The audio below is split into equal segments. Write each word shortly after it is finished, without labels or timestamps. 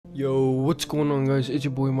Yo, what's going on, guys? It's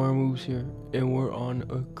your boy Mr.MoveZZ here, and we're on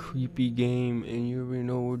a creepy game, and you already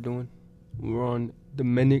know what we're doing. We're on the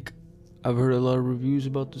Menic. I've heard a lot of reviews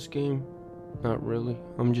about this game. Not really,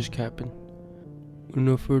 I'm just capping. With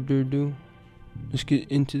no further ado, let's get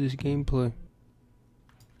into this gameplay.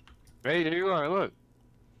 Hey, there you are, look.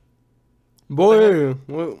 Boy,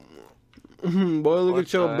 what? Boy, look What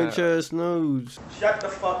at your the- bitch ass nose. Shut the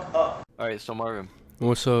fuck up. Alright, so Marvin.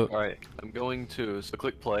 What's up? Alright, I'm going to, so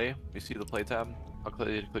click play. You see the play tab? I'll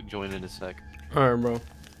click join in a sec. Alright, bro.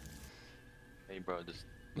 Hey, bro, just.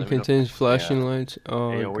 It let me know. contains flashing lights.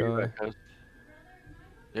 Oh, Hey, yo, where you god. at, cuz?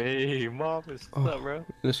 Hey, Mom, what's up, bro?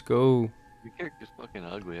 Let's go. Your character's fucking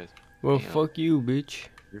ugly as. Well, Damn. fuck you, bitch.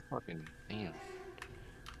 You're fucking. Damn.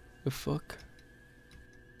 The fuck?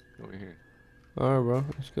 Go over here. Alright, bro.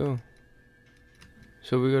 Let's go.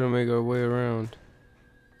 So we gotta make our way around.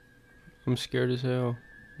 I'm scared as hell.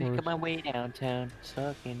 Making my way downtown,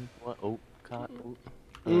 stuck in what? Oh, God.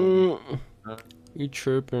 You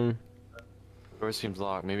tripping. Door seems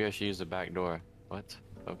locked. Maybe I should use the back door. What?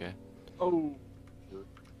 Okay. Oh.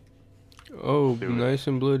 Oh, Do it. nice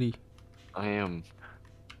and bloody. I am.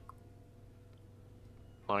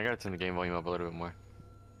 Hold on, I gotta turn the game volume up a little bit more.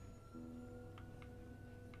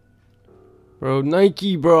 Bro,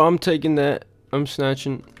 Nike, bro. I'm taking that. I'm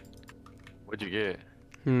snatching. What'd you get?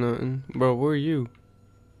 Nothing. Bro, where are you?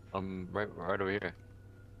 I'm right over here.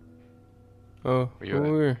 Oh, Where you over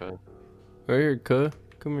here. at? Right here, cuh.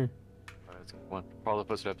 Come here. Alright, let's go. Come on, follow the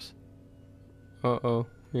footsteps. Uh-oh.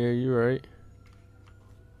 Yeah, you're right.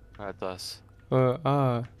 Alright, thus.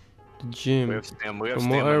 The gym. We have Stam. We have From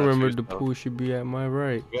what Stam. I remember, the pool should be at my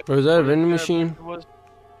right. Bro, is that a vending machine?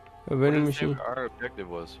 A vending machine? Our objective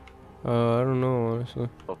was. I don't know, honestly.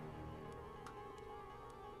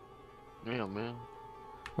 Yeah, man.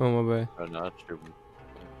 Oh, my bad. Oh, no, that's true.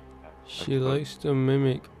 She likes to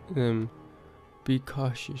mimic them. Be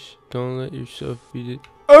cautious. Don't let yourself be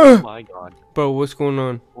Oh my god. Bro, what's going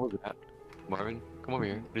on? What was that? Marvin, come over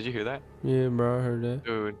here. Did you hear that? Yeah, bro, I heard that.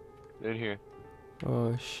 Dude, in here.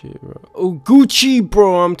 Oh, shit, bro. Oh, Gucci,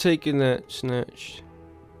 bro. I'm taking that. Snatched.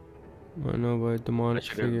 I know by I demonic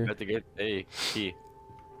should have figure. bet to get a key.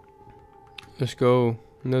 Let's go.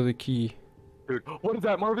 Another key. Dude, what is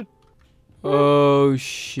that, Marvin? Oh,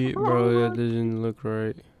 shit, bro. That doesn't look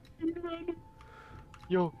right.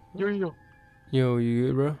 Yo, yo. Yo, you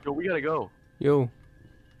good, bro? Yo, we gotta go. Yo.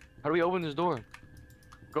 How do we open this door?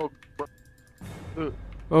 Go.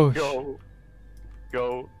 Oh, Go.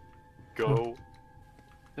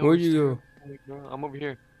 No, Where'd it's you there. I'm over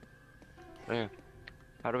here. There.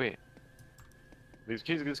 How do we? This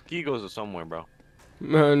key goes to somewhere, bro.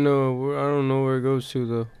 I know. I don't know where it goes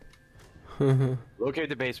to, though. Locate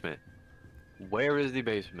the basement. Where is the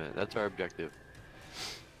basement? That's our objective.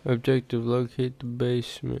 Objective, locate the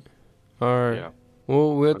basement. Alright. Yeah.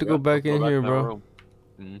 Well, we have to go back in here, bro.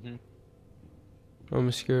 Mm-hmm.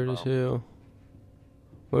 I'm scared as hell.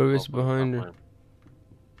 What if it's behind her?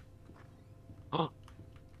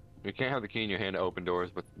 You can't have the key in your hand to open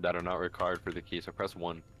doors, but that are not required for the key, so press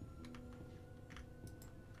 1.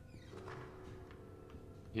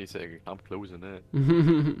 He said, I'm closing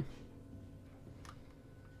that.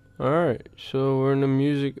 Alright, so we're in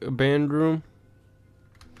the band room.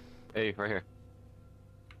 Hey, right here.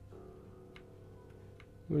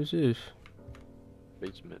 What is this?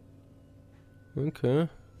 Basement. Okay.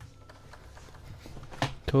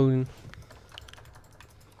 Totally.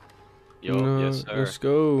 Yo, No, yes, sir. let's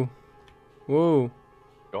go. Whoa,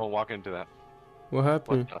 Go and walk into that. what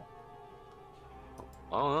happened? What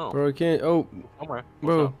the? I don't know. Bro, I can't. Oh, Somewhere.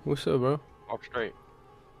 bro, what's up, bro? Walk straight.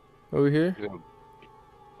 Over here? Dude.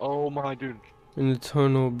 Oh my dude. In the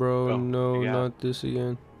tunnel, bro. Oh, No, yeah. not this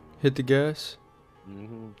again. Hit the gas?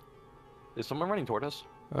 Mm-hmm. Is someone running toward us?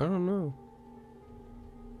 I don't know.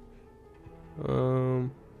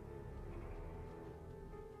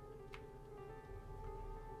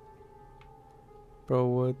 Bro,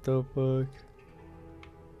 what the fuck?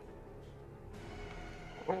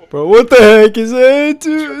 Bro, what the heck is that,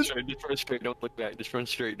 dude? Just run straight. Don't look back. Just run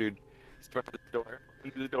straight, dude. Just run to the door.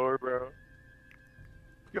 Into the door, bro.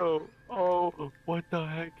 Yo. Oh, what the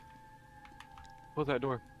heck? Close that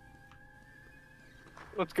door.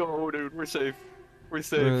 Let's go, dude. We're safe. We're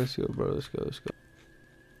safe. Alright, let's go, bro. Let's go. Let's go.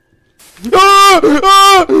 Ah!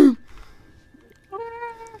 Ah!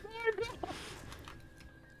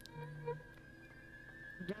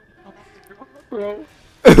 Bro.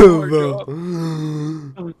 Bro.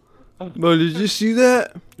 Bro, did you see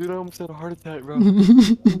that? Dude, I almost had a heart attack, bro.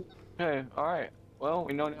 Hey, alright. Well,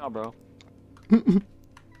 we know now, bro.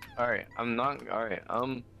 Alright, I'm not. Alright,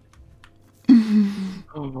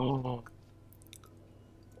 Oh.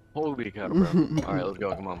 Holy cow, bro. Alright, let's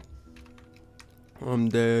go. Come on. I'm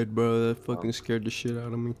dead, bro. That fucking scared the shit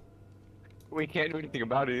out of me. We can't do anything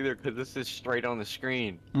about it either because this is straight on the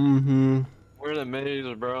screen. Mm-hmm. We're in the maze,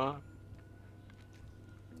 bro.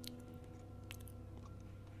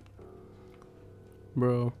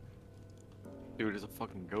 Bro. Dude, it's a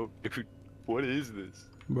fucking goat. Dude, what is this?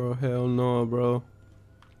 Bro, hell no, bro.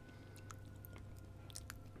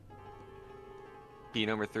 Key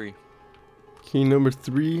number 3. Key number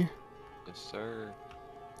 3. Yes, sir.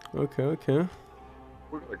 Okay, okay.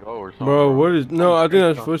 We're gonna go or something. Bro, what is... No, I think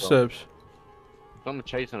that's Something. footsteps. Someone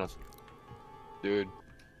chasing us. Dude.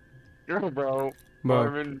 Yo, bro. Bro.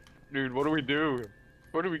 Marvin, dude, what do we do?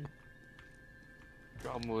 What do we...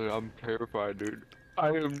 I'm terrified, dude. I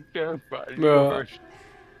am terrified. You Bro. go first.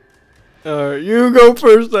 Alright, you go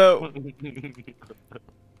first out.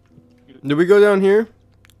 Did we go down here?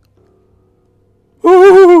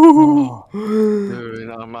 Dude,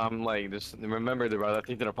 I'm like, just remember, bro, that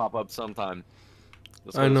thing's gonna pop up sometime.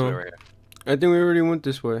 Let's go I this know. way right here. I think we already went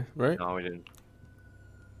this way, right? No, we didn't.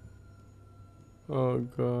 Oh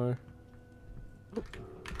god.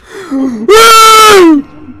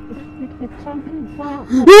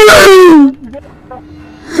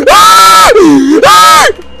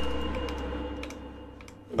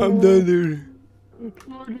 I'm done, dude.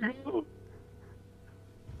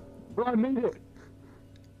 Bro, I made it.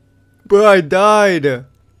 Bro, I died.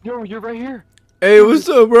 Yo, you're right here. Hey, what's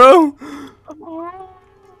up, bro? Bro.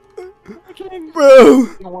 I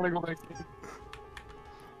don't want to go back in.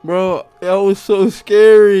 Bro, that was so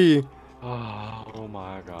scary. Oh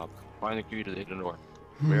my god. Find the key to the hidden door.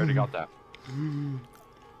 We already got that.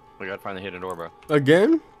 We gotta find the hidden door, bro.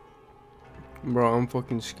 Again? Bro, I'm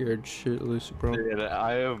fucking scared shitless, bro. Yeah,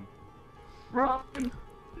 I am. Run!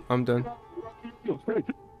 I'm done.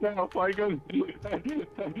 No, my god.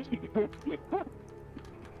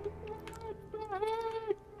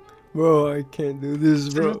 Bro, I can't do this,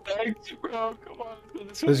 bro. Thanks, bro. Come on.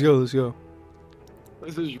 Let's go, let's go.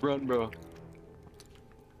 Let's just run, bro.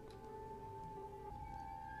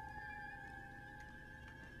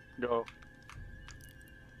 Go.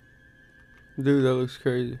 Dude, that looks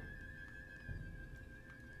crazy.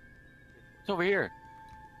 It's over here.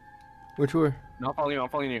 Which way? No, I'm following you. I'm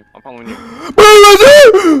following you. I'm following you. Bro, let's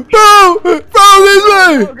go! Bro! Bro, this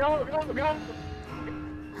way! Go, go, go!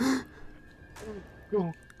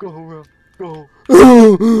 Go, go, bro.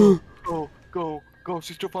 Go. Go, go, go.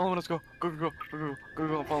 She's still following us. Go, go, go, go, go, go,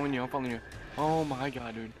 go. I'm following you. I'm following you. Oh my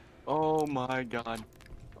god, dude. Oh my god.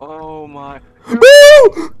 Oh my.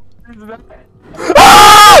 Woo!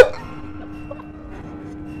 Ah!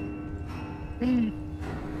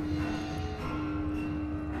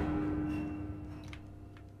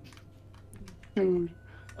 Dude,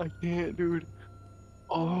 I can't, dude.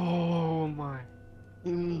 Oh my.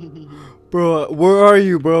 Bro, where are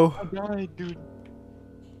you, bro? I died, dude.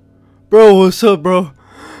 Bro, what's up, bro?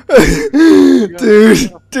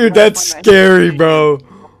 Dude, that's scary, bro.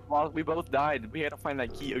 Well, we both died. We had to find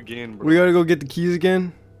that key again, bro. We gotta go get the keys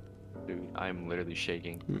again? Dude, I'm literally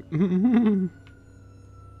shaking.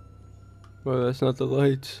 Bro, that's not the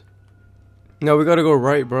lights. No, we gotta go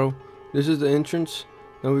right, bro. This is the entrance.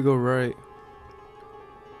 Now we go right.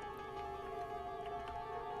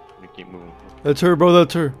 We keep moving. That's her, bro.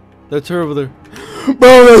 That's her. That's her over there.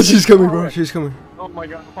 Bro, she's coming, bro. She's coming. Oh my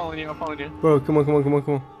god, I'm following you. I'm following you. Bro, come on, come on, come on,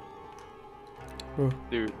 come on. Bro.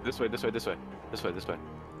 Dude, this way, this way, this way. This way, this way.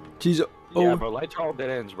 She's Yeah, oh. bro, lights are all dead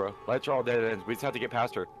ends, bro. Lights are all dead ends. We just have to get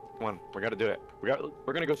past her. Come on, we gotta do it.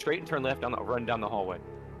 We're gonna go straight and turn left run down the hallway.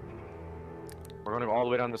 We're gonna go all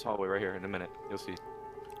the way down this hallway right here in a minute. You'll see.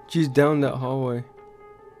 She's down that hallway.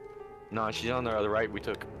 No, she's on the other right we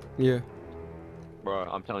took. Yeah. Bro,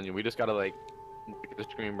 I'm telling you, we just gotta like look at the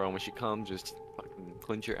screen, bro. When she comes, just fucking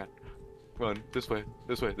clench your ass. Run this way,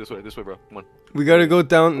 this way, this way, this way, bro. Come on. We gotta go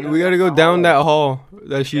down. We gotta go down that hall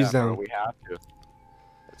that she's Bro, down. we have to.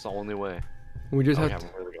 It's the only way. We just We have to.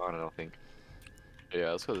 haven't really gone, I don't think.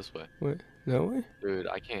 Yeah, let's go this way. Wait, that way? Dude,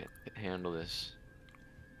 I can't handle this.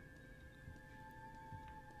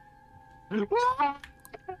 Holy crap,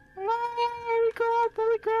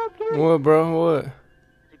 holy crap, dude. What, bro? What?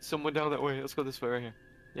 Someone down that way. Let's go this way right here.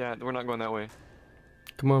 Yeah, we're not going that way.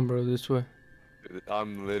 Come on, bro. This way. Dude,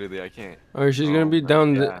 I'm literally, I can't. All right, she's gonna be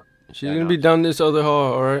down. Yeah. She's Yeah, gonna no. be down this other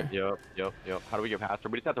hall. All right. Yep. How do we get past her?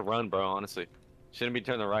 We just have to run, bro, honestly. Shouldn't be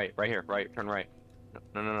turning right. Right here, right. Turn right.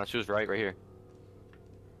 No. She was right here.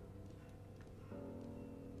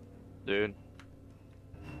 Dude.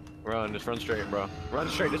 Run, just run straight, bro. Run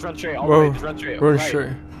straight, just run straight. All the Bro, way, just run straight. Run right,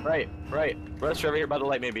 straight. Right. Run straight over here by the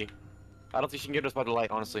light, maybe. I don't think she can get us by the light,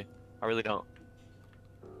 honestly. I really don't.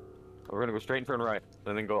 We're gonna go straight and turn right,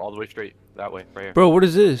 and then go all the way straight that way, right here. Bro, what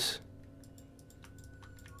is this?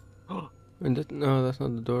 No, that's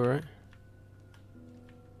not the door, right?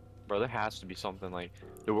 Bro, there has to be something like.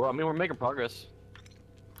 Dude, we're making progress.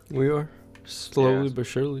 We are. Slowly Yes. but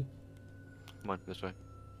surely. Come on, this way.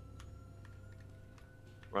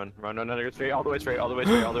 Run, go straight, all the way straight, all the way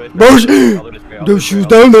straight, all the way straight. Bro, all the way straight, all the no, way she was straight,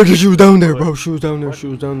 down there. She was down there, all the way- bro. She was down there. What? She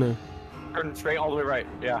was down there. Turn straight all the way right.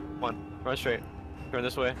 Yeah, come on. Run straight. Turn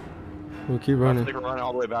this way. We'll keep I running. think we're running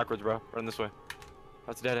all the way backwards, bro. Run this way.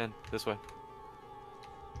 That's dead end. This way.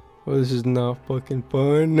 Oh, this is not fucking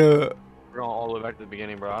fun. We're going all the way back to the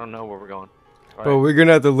beginning, bro. I don't know where we're going. All Bro, right. we're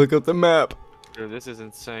gonna have to look up the map. Dude, this is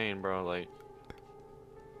insane, bro. Like.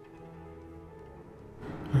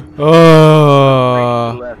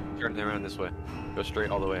 Oh. Left. Turn around this way. Go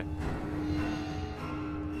straight all the way.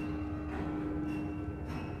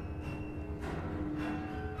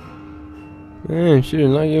 Man, she did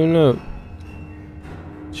not giving up.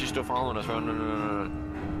 She's still following us, bro. No.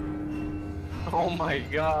 Oh my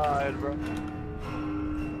god, bro.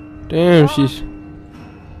 Damn, she's.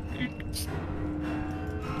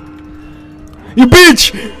 You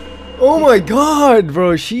bitch! Oh my god,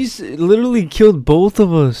 bro. She's literally killed both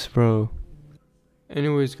of us, bro.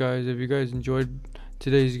 Anyways, guys, if you guys enjoyed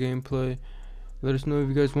today's gameplay, let us know if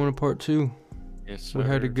you guys want a part 2. Yes, sir. We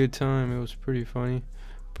had a good time. It was pretty funny.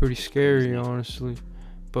 Pretty scary, honestly.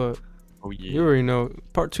 But Oh yeah. you already know,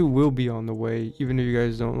 part 2 will be on the way, even if you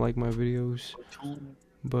guys don't like my videos.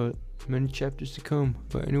 But many chapters to come.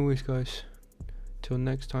 But anyways, guys, till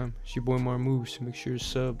next time, it's your boy Mar Moves. Make sure to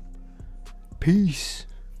sub. Peace.